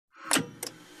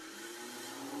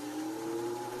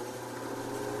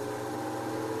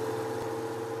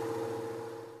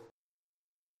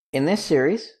In this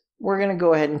series, we're going to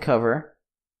go ahead and cover,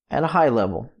 at a high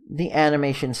level, the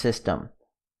animation system.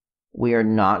 We are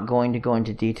not going to go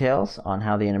into details on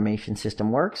how the animation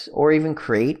system works or even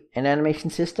create an animation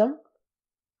system.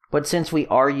 But since we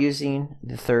are using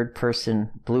the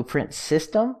third-person blueprint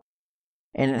system,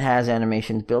 and it has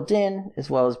animations built in, as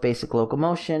well as basic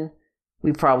locomotion,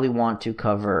 we probably want to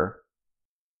cover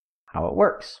how it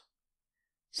works.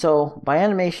 So by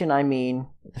animation, I mean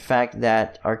the fact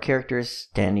that our character is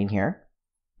standing here.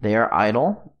 They are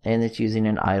idle, and it's using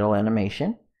an idle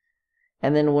animation.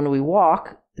 And then when we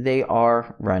walk, they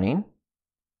are running.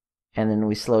 And then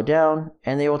we slow down,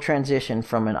 and they will transition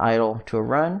from an idle to a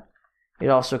run. It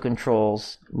also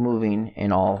controls moving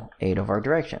in all 8 of our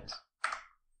directions.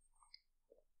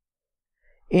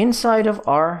 Inside of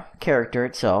our character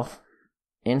itself,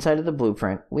 inside of the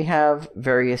blueprint, we have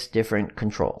various different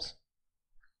controls.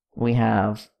 We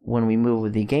have when we move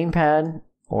with the gamepad,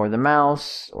 or the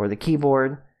mouse, or the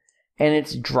keyboard, and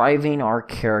it's driving our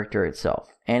character itself,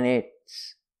 and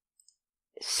it's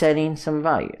setting some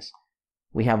values.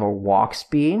 We have a walk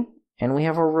speed, and we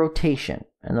have a rotation,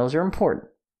 and those are important.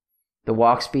 The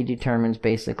walk speed determines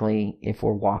basically if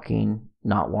we're walking,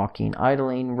 not walking,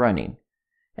 idling, running.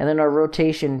 And then our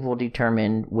rotation will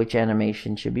determine which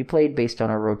animation should be played based on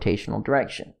our rotational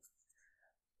direction.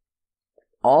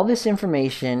 All this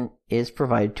information is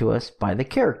provided to us by the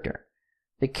character.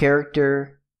 The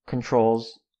character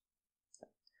controls,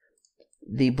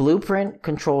 the blueprint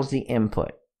controls the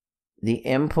input. The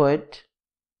input,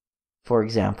 for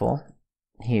example,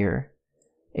 here,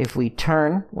 if we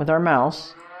turn with our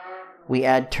mouse, we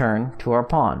add turn to our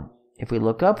pawn. If we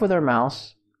look up with our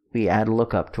mouse, we add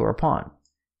look up to our pawn.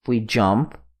 If we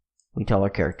jump, we tell our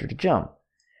character to jump.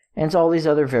 And it's all these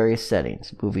other various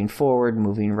settings, moving forward,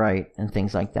 moving right, and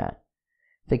things like that.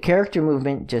 The character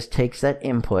movement just takes that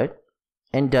input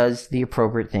and does the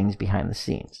appropriate things behind the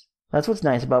scenes. That's what's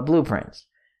nice about blueprints.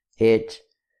 It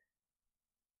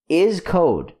is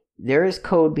code. There is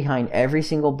code behind every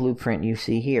single blueprint you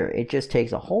see here. It just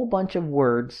takes a whole bunch of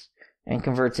words and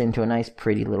converts into a nice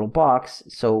pretty little box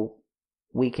so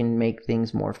we can make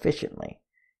things more efficiently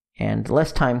and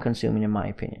less time consuming, in my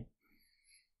opinion.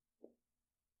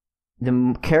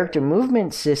 The character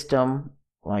movement system,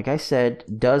 like I said,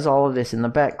 does all of this in the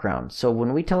background. So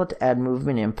when we tell it to add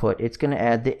movement input, it's going to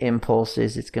add the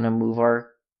impulses, it's going to move our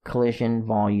collision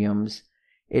volumes,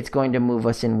 it's going to move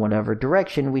us in whatever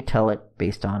direction we tell it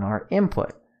based on our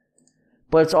input.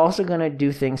 But it's also going to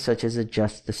do things such as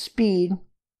adjust the speed,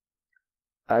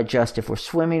 adjust if we're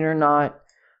swimming or not,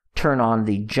 turn on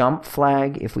the jump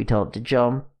flag if we tell it to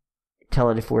jump,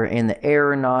 tell it if we're in the air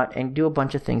or not, and do a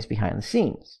bunch of things behind the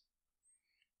scenes.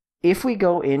 If we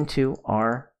go into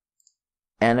our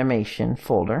animation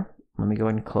folder, let me go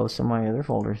ahead and close some of my other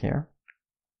folders here,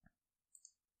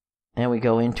 and we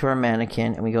go into our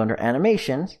mannequin and we go under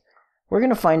animations, we're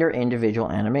going to find our individual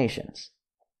animations.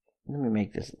 Let me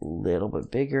make this a little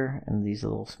bit bigger and these a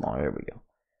little smaller. There we go.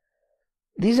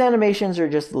 These animations are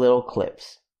just little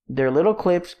clips. They're little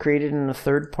clips created in a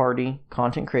third-party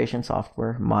content creation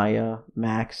software, Maya,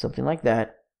 Max, something like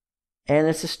that. And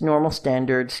it's a normal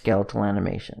standard skeletal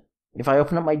animation. If I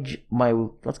open up my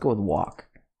let's go with walk,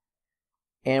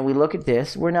 and we look at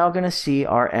this, we're now going to see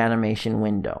our animation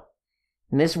window.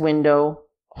 And this window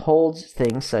holds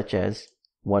things such as,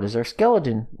 what does our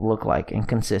skeleton look like and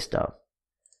consist of?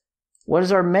 What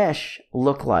does our mesh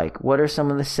look like? What are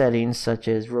some of the settings such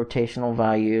as rotational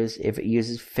values, if it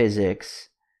uses physics,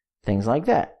 things like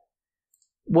that?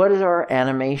 What is our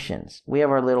animations? We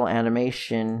have our little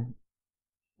animation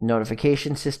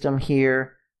notification system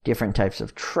here, different types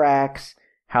of tracks,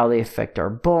 how they affect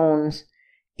our bones,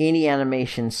 any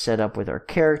animations set up with our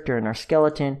character and our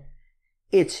skeleton.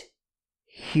 It's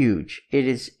huge. It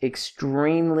is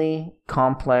extremely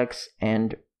complex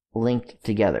and linked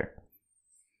together,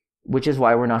 which is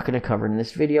why we're not going to cover it in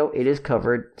this video. It is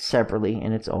covered separately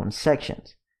in its own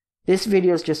sections. This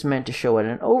video is just meant to show it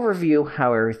an overview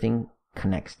how everything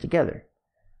connects together.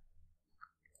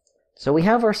 So we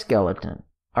have our skeleton.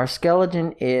 Our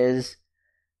skeleton is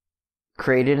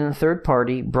created in a third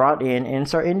party, brought in, and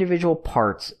it's our individual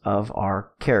parts of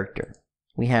our character.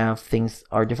 We have things,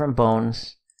 our different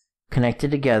bones connected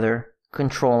together,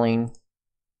 controlling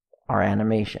our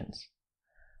animations.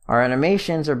 Our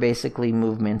animations are basically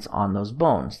movements on those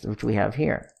bones, which we have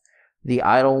here. The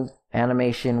idle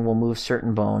animation will move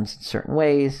certain bones in certain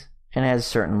ways and has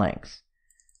certain lengths.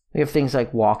 We have things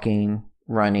like walking,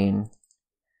 running,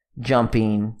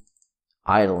 jumping,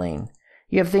 idling.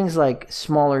 You have things like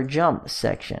smaller jump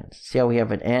sections. See how we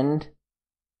have an end,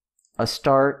 a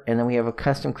start, and then we have a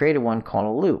custom created one called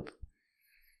a loop.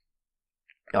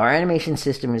 Our animation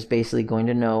system is basically going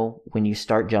to know when you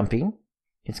start jumping.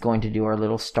 It's going to do our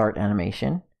little start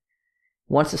animation.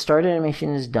 Once the start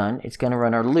animation is done, it's going to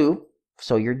run our loop,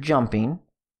 so you're jumping.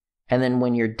 And then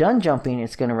when you're done jumping,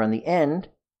 it's going to run the end,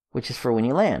 which is for when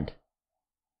you land.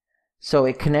 So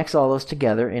it connects all those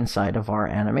together inside of our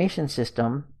animation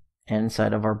system and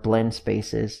inside of our blend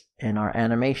spaces and our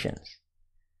animations.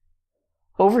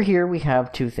 Over here, we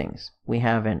have two things. We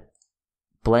have a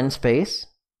blend space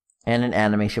and an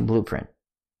animation blueprint.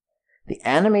 The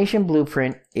animation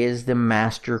blueprint is the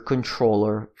master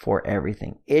controller for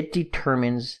everything. It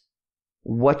determines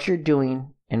what you're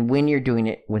doing and when you're doing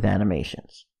it with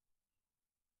animations.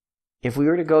 If we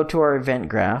were to go to our event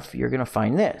graph, you're going to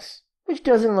find this, which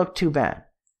doesn't look too bad.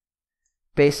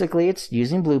 Basically, it's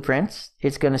using blueprints.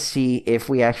 It's going to see if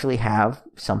we actually have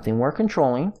something we're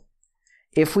controlling.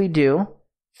 If we do,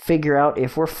 figure out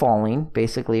if we're falling,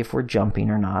 basically if we're jumping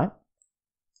or not,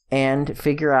 and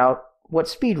figure out what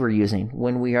speed we're using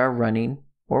when we are running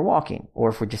or walking, or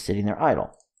if we're just sitting there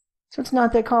idle. So it's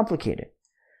not that complicated.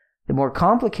 The more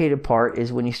complicated part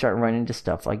is when you start running into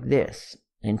stuff like this,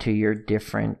 into your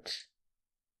different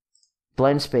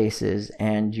blend spaces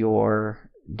and your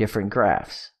different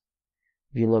graphs.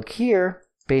 If you look here,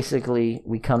 basically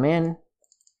we come in,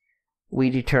 we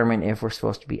determine if we're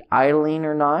supposed to be idling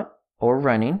or not, or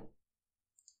running.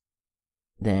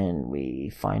 Then we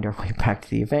find our way back to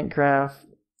the event graph.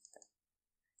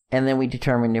 And then we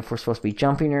determine if we're supposed to be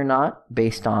jumping or not,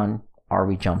 based on are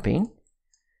we jumping.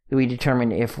 We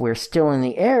determine if we're still in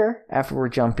the air after we're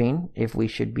jumping, if we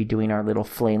should be doing our little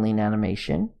flailing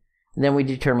animation. And then we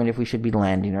determine if we should be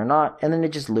landing or not, and then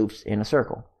it just loops in a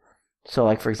circle. So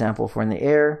like for example, if we're in the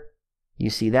air, you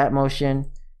see that motion,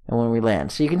 and when we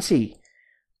land. So you can see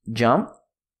jump,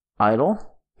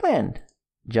 idle, land,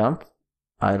 jump,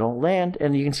 idle, land,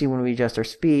 and you can see when we adjust our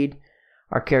speed,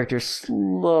 our character's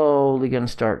slowly going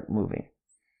to start moving.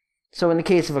 So in the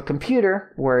case of a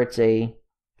computer, where it's a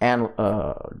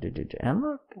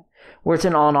where it's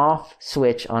an on-off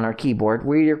switch on our keyboard,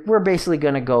 we're basically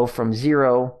going to go from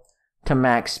 0 to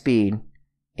max speed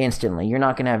instantly. You're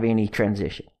not going to have any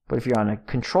transition. But if you're on a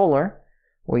controller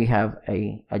where you have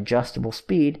a adjustable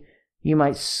speed, you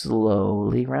might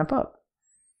slowly ramp up.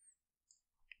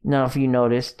 Now, if you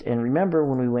noticed and remember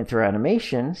when we went through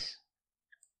animations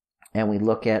and we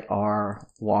look at our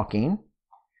walking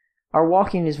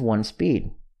is one speed.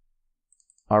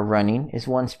 Our running is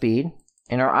one speed,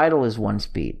 and our idle is one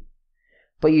speed.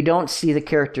 But you don't see the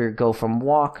character go from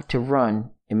walk to run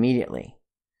immediately.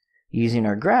 Using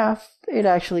our graph, it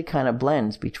actually kind of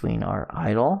blends between our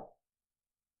idle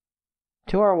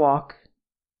to our walk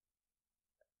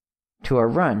to our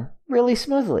run really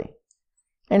smoothly.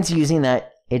 And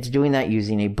it's doing that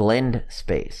using a blend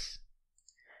space.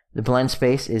 The blend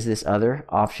space is this other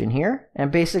option here, and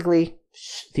basically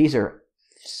these are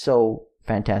so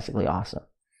fantastically awesome.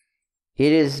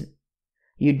 It is,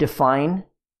 you define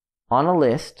on a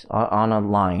list, on a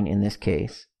line in this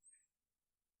case,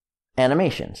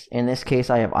 animations. In this case,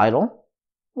 I have idle,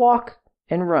 walk,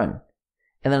 and run.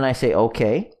 And then I say,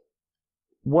 okay,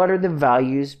 what are the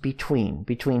values between?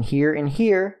 Between here and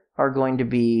here are going to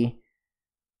be,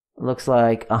 looks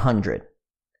like 100.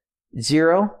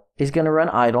 0 is going to run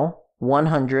idle.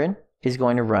 100 is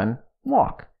going to run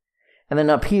walk. And then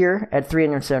up here at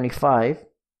 375,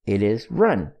 it is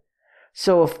run.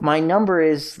 So if my number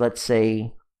is, let's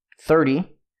say, 30,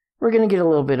 we're going to get a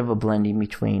little bit of a blending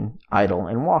between idle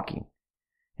and walking.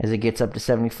 As it gets up to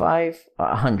 75,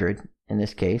 100 in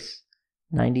this case,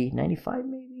 90, 95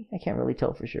 maybe? I can't really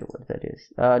tell for sure what that is.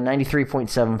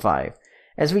 93.75.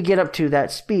 As we get up to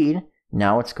that speed,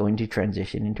 now it's going to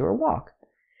transition into our walk.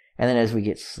 And then as we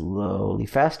get slowly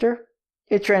faster,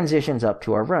 it transitions up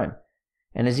to our run.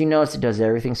 And as you notice, it does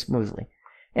everything smoothly.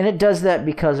 And it does that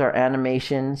because our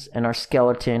animations and our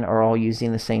skeleton are all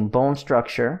using the same bone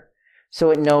structure. So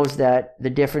it knows that the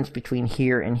difference between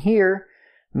here and here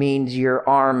means your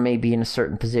arm may be in a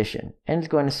certain position. And it's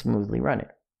going to smoothly run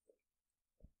it.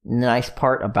 Nice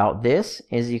part about this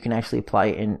is you can actually apply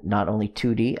it in not only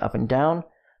 2D up and down,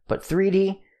 but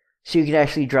 3D. So you can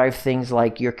actually drive things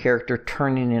like your character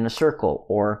turning in a circle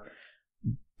or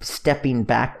stepping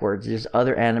backwards. There's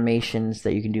other animations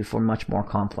that you can do for much more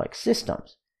complex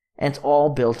systems. And it's all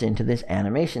built into this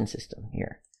animation system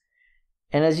here.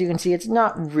 And as you can see, it's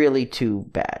not really too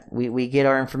bad. We get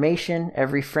our information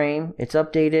every frame. It's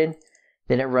updated.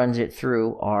 Then it runs it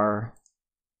through our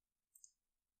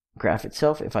graph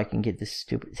itself. If I can get this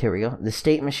stupid... Here we go. The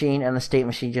state machine, and the state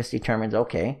machine just determines,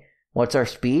 okay, what's our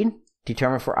speed?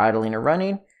 Determine if we're idling or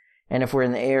running. And if we're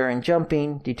in the air and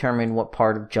jumping, determine what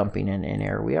part of jumping and in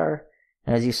air we are.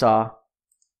 And as you saw,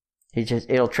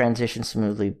 It'll transition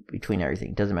smoothly between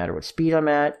everything. Doesn't matter what speed I'm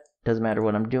at, doesn't matter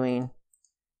what I'm doing,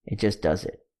 it just does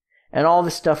it. And all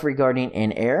the stuff regarding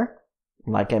in air,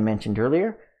 like I mentioned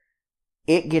earlier,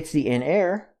 it gets the in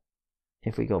air.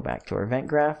 If we go back to our event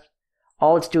graph,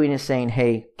 all it's doing is saying,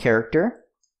 hey, character,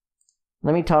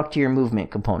 let me talk to your movement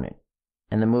component.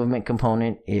 And the movement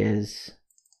component is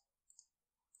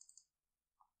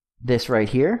this right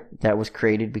here. That was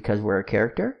created because we're a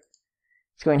character.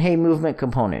 It's going, hey, movement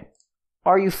component,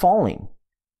 are you falling?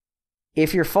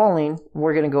 If you're falling,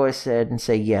 we're going to go ahead and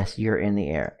say, yes, you're in the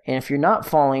air. And if you're not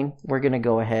falling, we're going to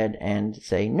go ahead and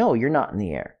say, no, you're not in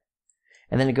the air.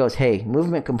 And then it goes, hey,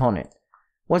 movement component,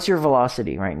 what's your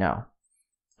velocity right now?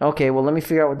 Okay, well, let me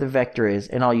figure out what the vector is,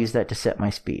 and I'll use that to set my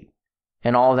speed.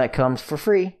 And all of that comes for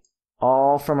free,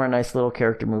 all from our nice little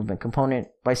character movement component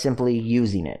by simply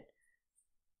using it.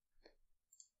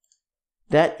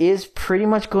 That is pretty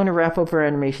much going to wrap up our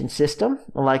animation system.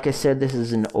 Like I said, this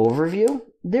is an overview.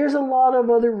 There's a lot of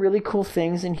other really cool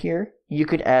things in here. You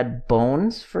could add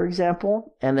bones, for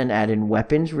example, and then add in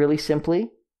weapons really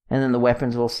simply. And then the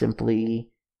weapons will simply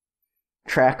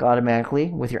track automatically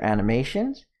with your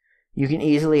animations. You can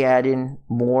easily add in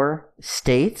more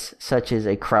states, such as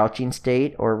a crouching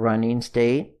state or running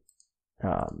state.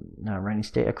 Not running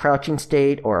state, a crouching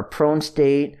state or a prone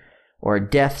state or a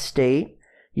death state.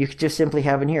 You could just simply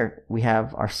have in here, we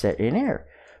have our set in air.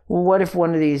 Well, what if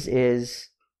one of these is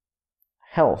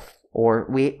health? Or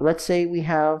let's say we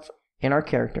have in our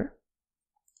character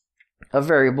a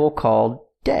variable called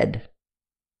dead.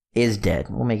 Is dead.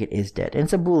 We'll make it is dead. And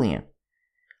it's a Boolean.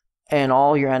 And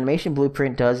all your animation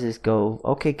blueprint does is go,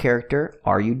 okay, character,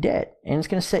 are you dead? And it's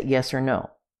going to set yes or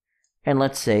no. And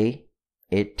let's say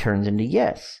it turns into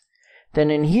yes. Then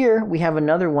in here, we have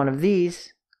another one of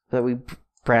these that we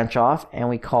branch off and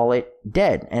we call it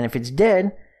dead. And if it's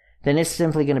dead, then it's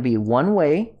simply going to be one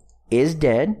way, is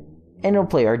dead, and it'll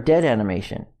play our dead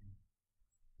animation.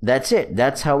 That's it.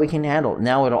 That's how we can handle it.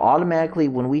 Now it'll automatically,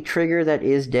 when we trigger that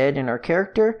is dead in our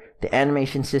character, the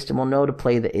animation system will know to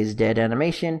play the is dead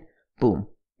animation. Boom,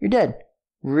 you're dead.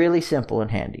 Really simple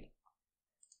and handy.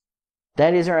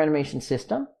 That is our animation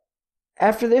system.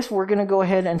 After this, we're going to go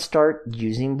ahead and start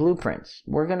using blueprints.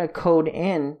 We're going to code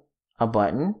in a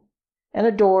button and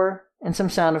a door and some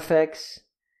sound effects,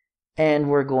 and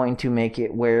we're going to make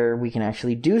it where we can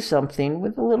actually do something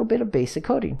with a little bit of basic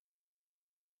coding.